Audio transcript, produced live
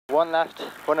1 left,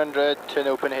 100, turn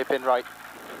open, hairpin right,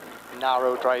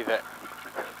 narrow drive it.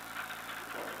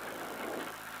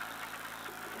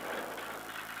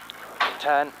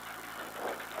 Ten.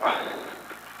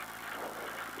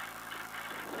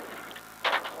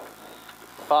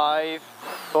 5,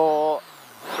 4,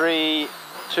 3,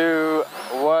 2,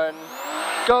 1,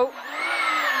 go.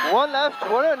 1 left,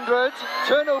 100,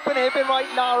 turn open, hairpin right,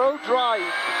 narrow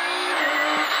drive.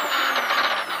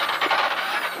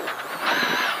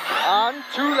 And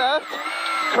 2 left,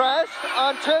 crest,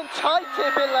 and turn tight,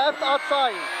 hairpin left,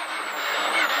 outside.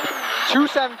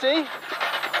 270.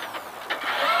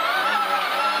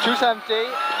 270.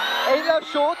 8 left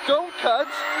short, don't cut.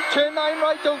 Turn 9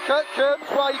 right, don't cut, curbs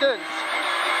widens.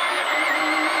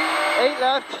 8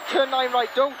 left, turn 9 right,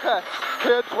 don't cut,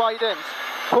 curbs widens.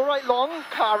 4 right long,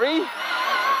 carry.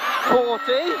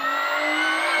 40.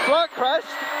 Flat crest,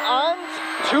 and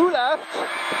 2 left.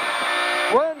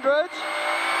 100.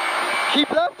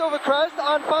 Keep left over crest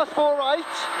and fast 4 right.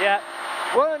 Yeah.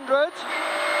 100.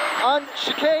 And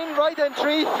chicane right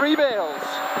entry, 3 bales.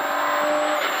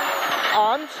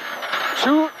 And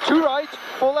 2 right,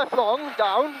 4 left long,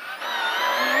 down.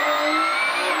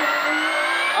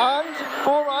 And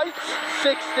 4 right,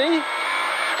 60.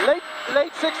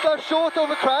 Late 6 left short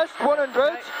over crest, 100.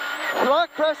 Okay. Flat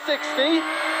crest, 60.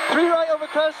 3 right over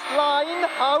crest, line,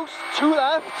 house, 2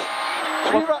 left.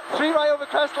 3 right over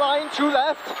crest, line, 2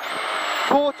 left.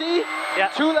 40, yeah.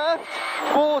 2 left,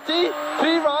 40,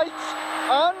 3 right,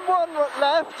 and 1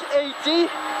 left, 80.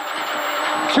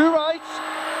 2 right,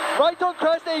 right on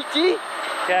crest, 80.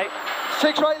 Okay.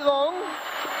 6 right long,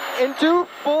 into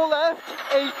 4 left,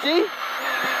 80.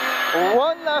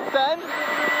 1 left then,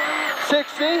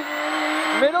 60.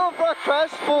 Middle of flat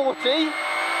crest, 40.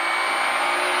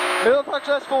 Middle of flat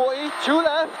crest, 40. 2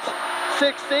 left,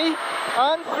 60.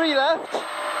 And 3 left.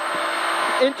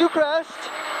 Into crest.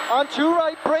 And 2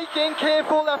 right, braking,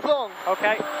 careful left long.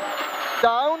 Okay.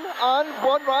 Down and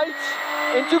 1 right.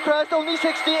 Into crest, only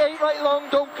 60. 8 right long,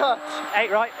 don't cut.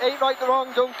 8 right. 8 right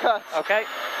long, don't cut. Okay.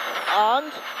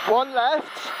 And 1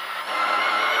 left.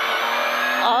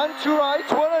 And 2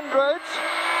 right, 100.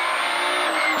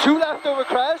 2 left over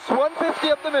crest,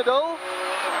 150 up the middle.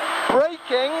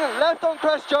 Braking, left on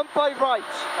crest, jump 5 right.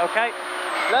 Okay.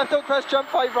 Left on crest, jump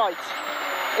 5 right.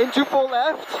 Into 4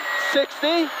 left,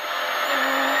 60.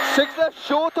 6 left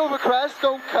short over crest,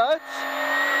 don't cut.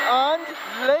 And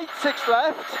late 6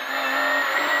 left.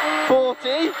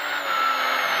 40.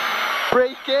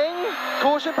 Braking,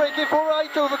 caution braking 4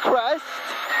 right over crest.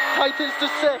 Tightens to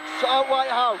 6 at White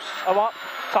House. Oh what?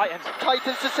 Tightens.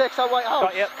 Tightens to 6 at White House.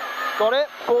 Got you. Got it,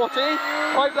 40.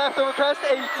 5 left over crest,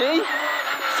 80.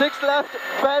 6 left,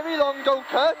 very long, don't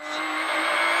cut.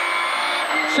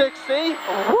 60,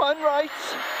 1 right,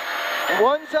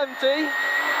 170.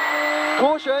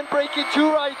 Caution, braking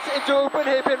 2 right into open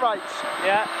hairpin right.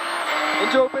 Yeah.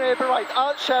 Into open hairpin right,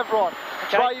 alt chevron,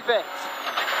 okay. Drive it.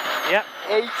 Yep.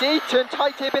 80, turn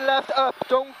tight hairpin left up,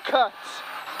 don't cut.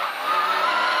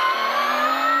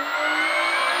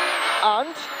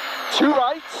 And 2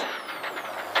 right.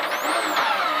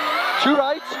 2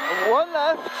 right, 1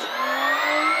 left.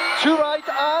 2 right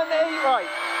and 8 right.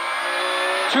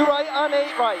 2 right and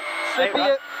 8 right. Slippy,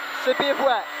 right. Slippy if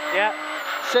wet. Yeah.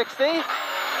 60.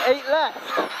 8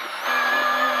 left.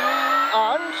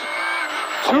 And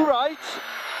 2 right.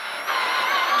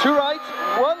 2 right,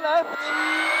 1 left.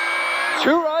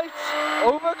 2 right,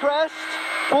 over crest,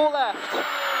 4 left.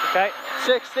 Okay.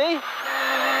 60.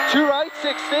 2 right,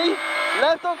 60.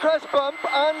 Left on crest bump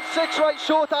and 6 right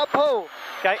short at pole.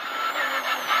 Okay.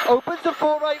 Opens to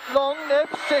 4 right long nip,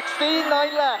 60,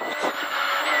 9 left.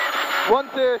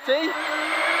 130.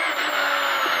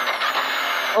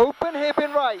 Open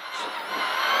hairpin right.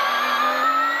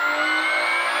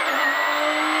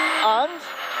 And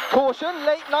caution,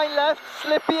 late 9 left,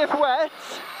 slippy if wet.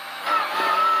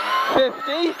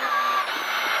 50.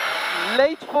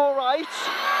 Late 4 right.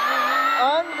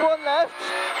 And 1 left.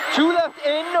 2 left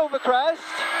in over crest.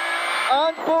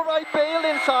 And 4 right bail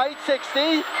inside,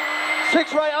 60.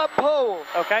 6 right up pole.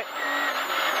 Okay.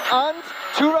 And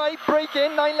 2 right break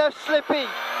in, 9 left slippy.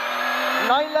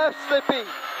 9 left slippy.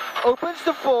 Opens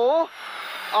to 4.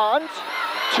 And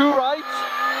 2 right.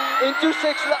 Into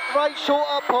 6 right short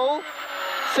up pole.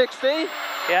 60.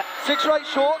 Yeah. 6 right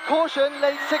short, caution,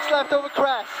 late 6 left over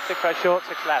crest. 6 right short,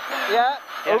 6 left. Yeah,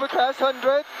 over crest,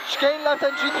 100. Chicane left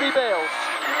entry, 3 bales.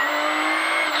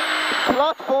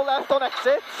 Flat 4 left on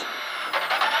exit.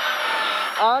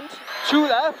 And 2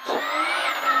 left.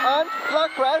 And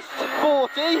flat crest,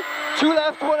 40. 2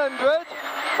 left, 100.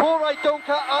 4 right, don't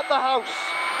cut at the house.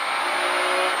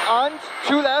 And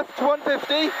 2 left,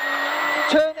 150.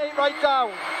 Turn 8 right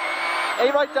down.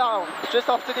 8 right down, just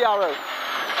after the arrow.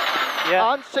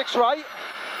 Yeah. And 6 right,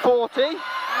 40.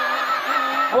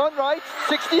 1 right,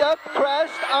 60 up,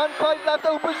 crest, and 5 left,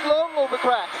 opens long over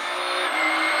crest.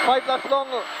 5 left long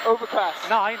over crest.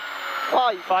 9.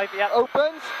 5. 5, yeah.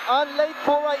 Opens, and late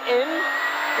 4 right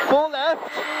in, 4 left,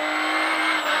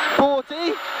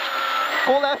 40.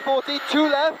 4 left, 40, 2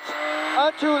 left,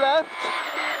 and 2 left,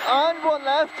 and 1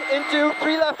 left, into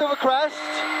 3 left over crest,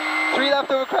 3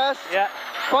 left over crest, Yeah.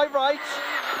 5 right,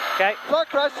 Okay. flat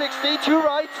crest 60, 2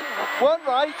 right, 1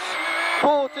 right,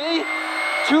 40,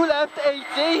 2 left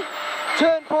 80,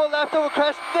 turn 4 left over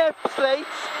crest, nip slate,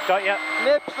 Got you.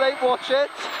 nip slate, watch it,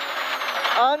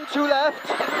 and 2 left,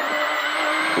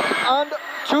 and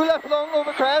 2 left long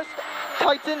over crest,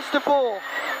 tightens to 4.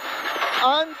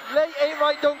 And late 8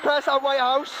 right, don't crest at White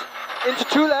House, into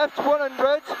 2 left,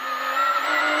 100,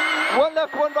 1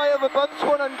 left, 1 right over bumps,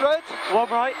 100, 1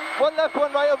 right. 1 left,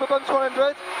 1 right over bumps,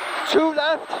 100, 2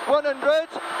 left, 100,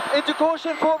 into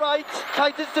caution, 4 right,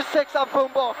 tightens to 6 at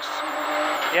phone box,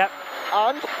 Yep.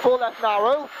 and 4 left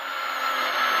narrow,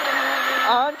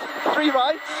 and 3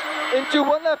 right, into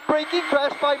 1 left braking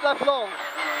crest, 5 left long,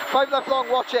 5 left long,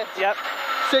 watch it, Yep.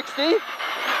 60,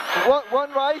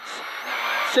 1 right,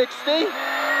 60,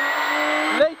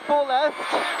 late 4 left,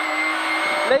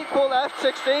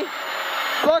 60,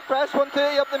 flat crest,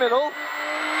 130 up the middle,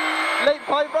 late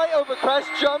 5 right over crest,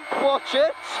 jump, watch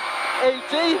it,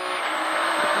 80,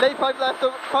 late 5 left,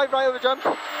 5 right over jump,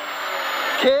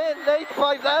 okay, late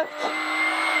 5 left,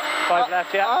 5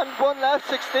 left, yeah. and 1 left,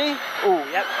 60, Oh,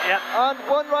 yep, yep. and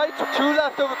 1 right, 2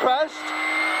 left over crest,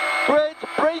 great,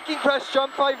 braking crest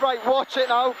jump, 5 right, watch it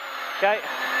now, Okay.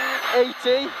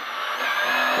 80,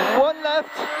 1 left,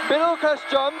 middle crest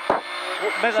jump,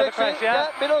 Middle of the 60, crest, yeah.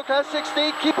 middle crest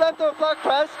 60, keep left over flat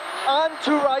crest, and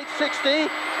 2 right 60,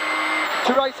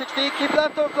 2 right 60, keep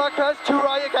left over flat crest, 2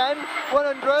 right again,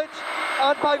 100,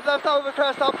 and 5 left over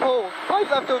crest up pole, 5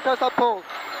 left over crest up pole,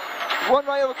 1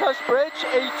 right over crest bridge,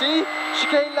 80,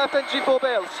 chicane left entry 4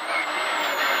 bales,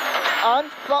 and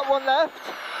flat 1 left,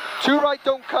 2 right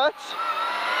don't cut,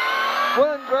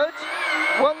 100,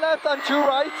 1 left and 2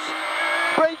 right,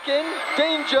 braking,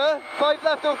 danger, 5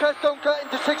 left over crest, don't cut,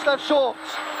 into 6 left short.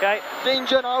 Okay.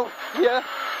 Danger now, here.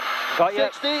 Got you.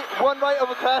 60, 1 right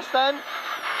over crest then.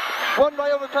 1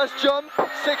 right over crest jump,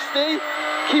 60,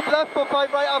 keep left for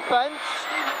 5 right up fence.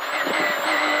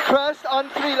 Crest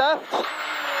and 3 left.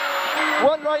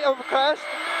 1 right over crest.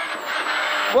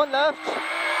 1 left.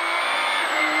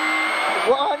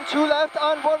 1, 2 left,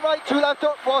 and 1 right, 2 left,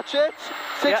 watch it.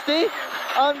 60, Yeah.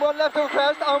 and 1 left over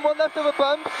crest, and 1 left over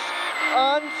bumps.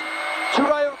 And 2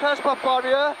 right over crest pop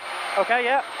barrier, Okay,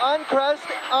 yeah. and crest,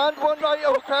 and 1 right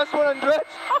over crest, 100,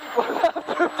 1 left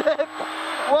through dip,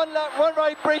 1 left, 1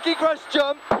 right, braking crest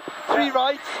jump, 3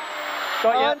 right,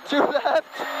 Got you. and 2 left,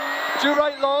 2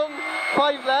 right long,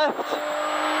 5 left,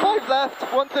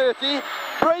 130,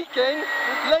 braking,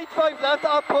 late 5 left,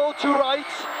 up pole, 2 right,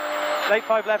 Late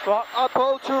 5 left, what? up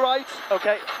pole, 2 right,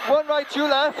 Okay. 1 right, 2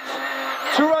 left,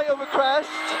 2 right over crest,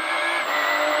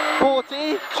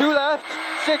 40, 2 left,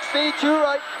 60, 2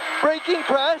 right, braking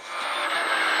crest,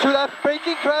 2 left,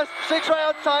 braking crest, 6 right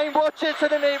on time, watch it,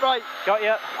 and an 8 right, Got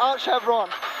you. out chevron,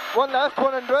 1 left,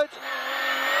 100,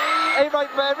 8 right,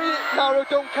 very narrow,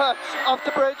 don't cut,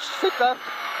 after bridge, 6 left,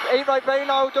 8 right, very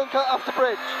narrow, don't cut, after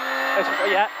bridge,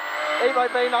 Yeah. 8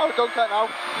 right, very narrow, don't cut now,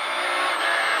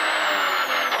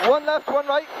 1 left, 1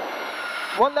 right,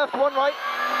 1 left, 1 right,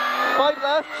 5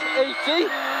 left, 80,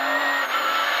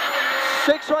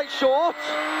 6 right short,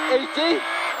 80,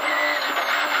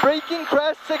 braking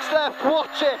crest, 6 left,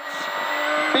 watch it,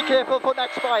 be careful for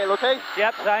next mile, okay,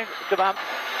 Yep, sound. Good man.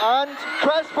 and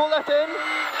crest 4 left in,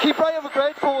 keep right over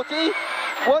grade, 40,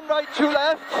 1 right, 2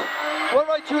 left, 1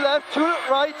 right, 2 left, 2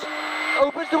 right,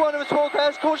 opens to 1 of a small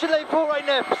crest, caution lane, 4 right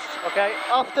nips, Okay.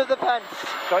 after the fence,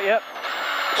 Got you.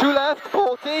 2 left,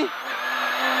 40,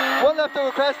 1 left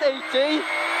over crest, 80,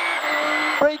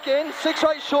 brake in, 6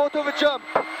 right short over jump,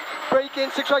 brake in,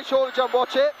 6 right short over jump,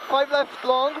 watch it, 5 left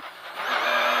long,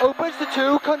 opens to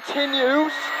 2,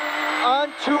 continues,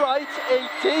 and 2 right,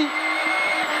 80,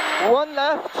 1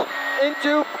 left,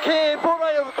 into K, 4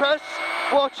 right over crest,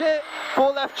 watch it,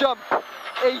 4 left jump,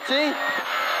 80,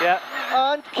 Yeah.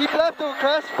 and keep left over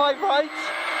crest, 5 right,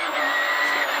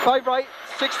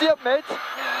 60 up mid,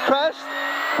 crest,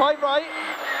 5 right,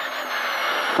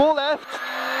 4 left,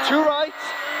 2 right,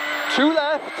 2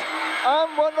 left,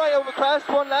 and 1 right over crest,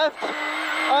 1 left,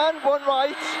 and 1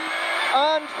 right,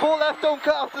 and 4 left, don't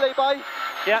cut after lay-by,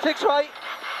 Yeah. 6 right,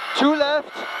 2 left,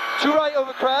 2 right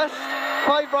over crest,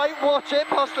 5 right, watch it,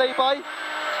 past lay-by,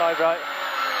 5 right.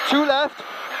 2 left,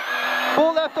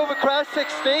 4 left over crest,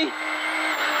 60,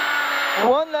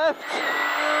 1 left,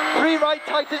 3 right,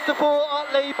 tightens to 4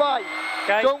 at lay-by.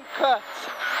 Okay. Don't cut.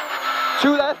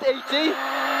 2 left, 80.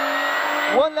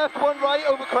 1 left, 1 right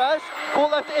over crest. 4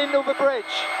 left in over bridge.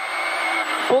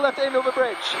 4 left in over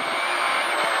bridge.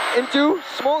 Into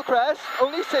small crest,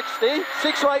 only 60.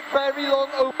 6 right, very long,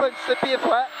 open, slippy and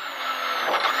wet.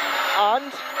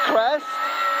 And crest.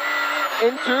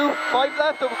 Into 5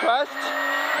 left over crest.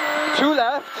 2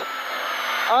 left.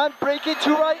 And brake it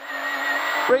 2 right.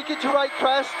 Brake it 2 right,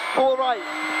 crest, 4 right.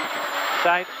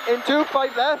 Side. Into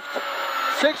 5 left,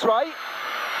 6 right,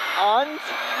 and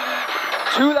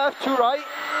 2 left, 2 right,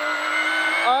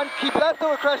 and keep left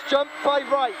over crest, jump, 5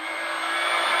 right.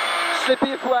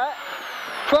 Slippy if wet,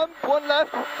 bump, 1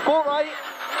 left, 4 right,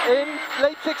 in,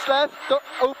 late 6 left,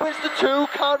 opens to 2,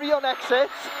 carry on exit,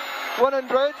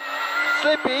 100,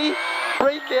 slippy,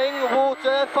 braking,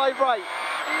 water, 5 right.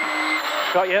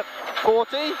 Got you.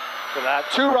 40. Good lad.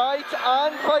 2 right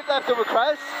and 5 left over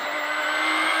crest,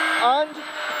 and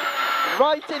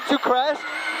right into crest,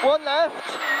 1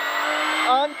 left,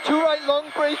 and 2 right long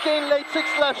braking, late 6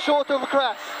 left short over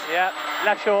crest. Yeah,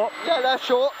 left short. Yeah, left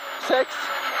short, 6.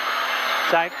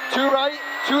 Same. 2 right,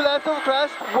 2 left over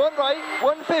crest, 1 right,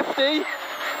 150.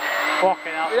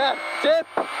 Walking out. Yeah, dip,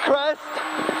 crest,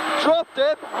 drop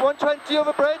dip, 120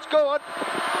 over bridge, go on.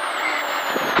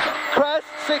 Crest,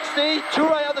 60, 2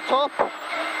 right at the top.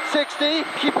 60,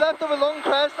 keep left over long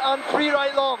crest and 3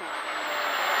 right long.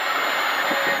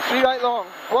 3 right long.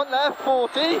 1 left,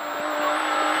 40.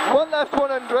 1 left,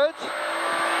 100.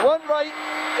 1 right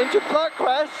into flat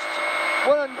crest,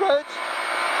 100.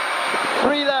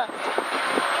 3 left,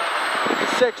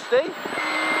 60.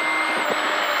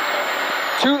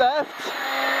 2 left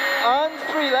and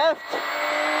 3 left.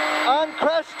 And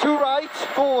crest 2 right,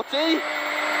 40.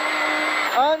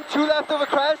 And 2 left over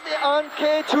crest, and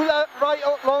K 2 left, right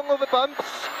long over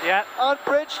bumps. Yeah. And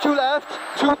bridge 2 left,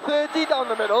 230 down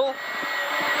the middle.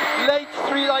 Late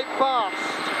 3 right fast.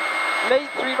 Late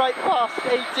 3 right fast,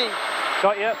 80.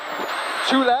 Got you.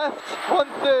 2 left,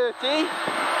 130.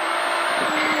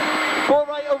 4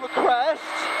 right over crest.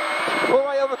 4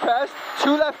 right over crest.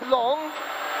 2 left long,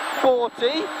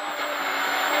 40.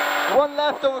 1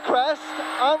 left over crest,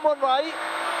 and 1 right.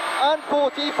 And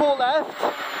 40, 4 left,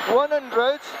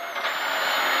 100,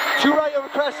 2 right over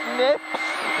crest, nips,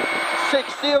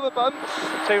 60 over bumps.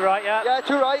 2 right, yeah. Yeah,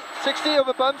 2 right, 60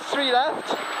 over bumps, 3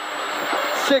 left,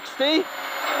 60,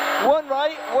 1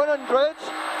 right, 100,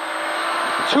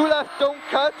 2 left, don't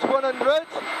cut, 100,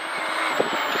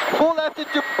 4 left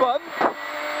into bump,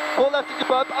 4 left into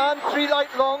bump, and 3 right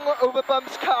long over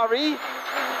bumps, carry,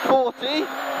 40,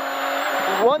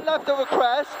 1 left over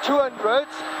crest, 200,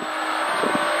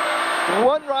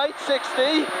 1 right,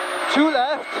 60, 2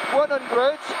 left,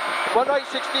 100, 1 right,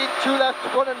 60, 2 left,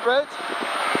 100,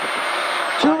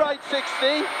 2 right,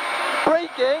 60,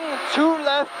 braking, 2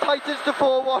 left, tightens to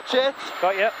 4, watch it.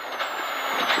 Got you.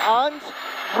 And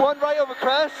 1 right over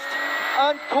crest,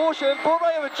 and caution, 4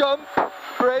 right over jump,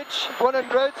 bridge,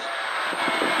 100,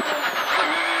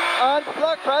 and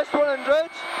flat crest, 100,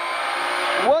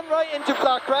 1 right into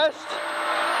flat crest,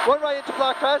 1 right into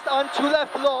flat crest, and 2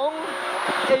 left long,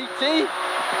 80,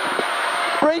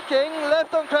 braking,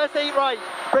 left on crest, 8 right,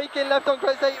 braking, left on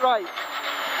crest, 8 right,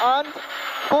 and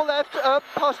 4 left up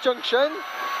past junction,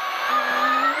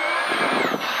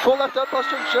 4 left up past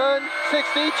junction,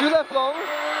 60, 2 left long,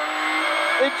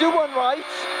 into 1 right,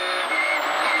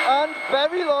 and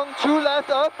very long, 2 left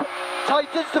up,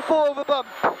 tightens to 4 over bump.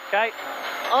 Okay.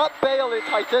 At bail it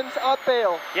tightens, at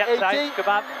bail. Yep, 80, same. Good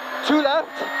man. 2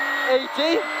 left,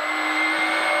 80,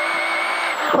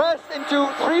 crest into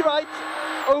 3 right,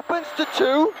 opens to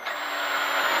 2,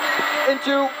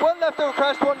 into 1 left over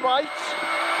crest, 1 right,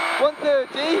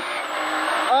 130,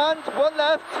 and 1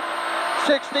 left,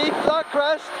 60, flat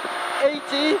crest,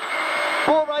 80,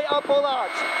 4 right up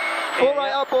bollard, 4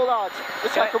 right up bollard, the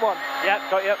second one. Yeah,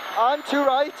 got you. And 2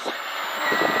 right,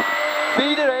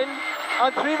 feeder in,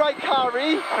 and 3 right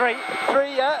carry, 3.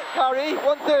 3 yeah, carry,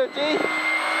 130,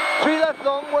 3 left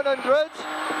long, 100,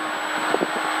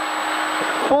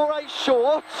 4 right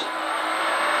short,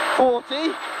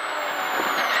 40,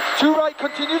 2 right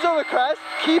continues over crest,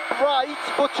 keep right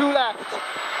for 2 left,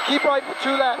 keep right for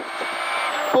 2 left,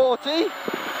 40,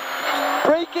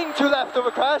 braking 2 left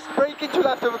over crest, braking 2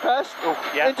 left over crest,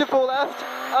 into 4 left,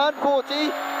 and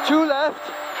 40, 2 left,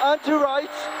 and 2 right,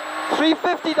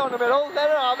 350 down the middle, let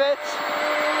her have it,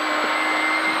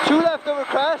 2 left over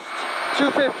crest,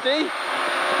 250,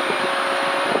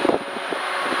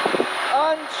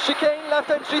 and chicane left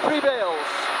entry 3 bails,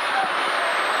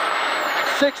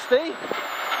 60,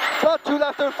 flat 2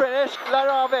 left over finish, let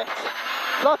her have it,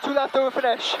 flat 2 left over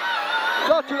finish,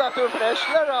 Got 2 left to finish.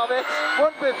 Let her have it.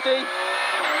 150.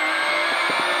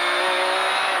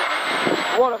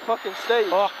 What a fucking stage.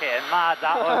 Fucking mad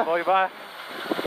that one, boy.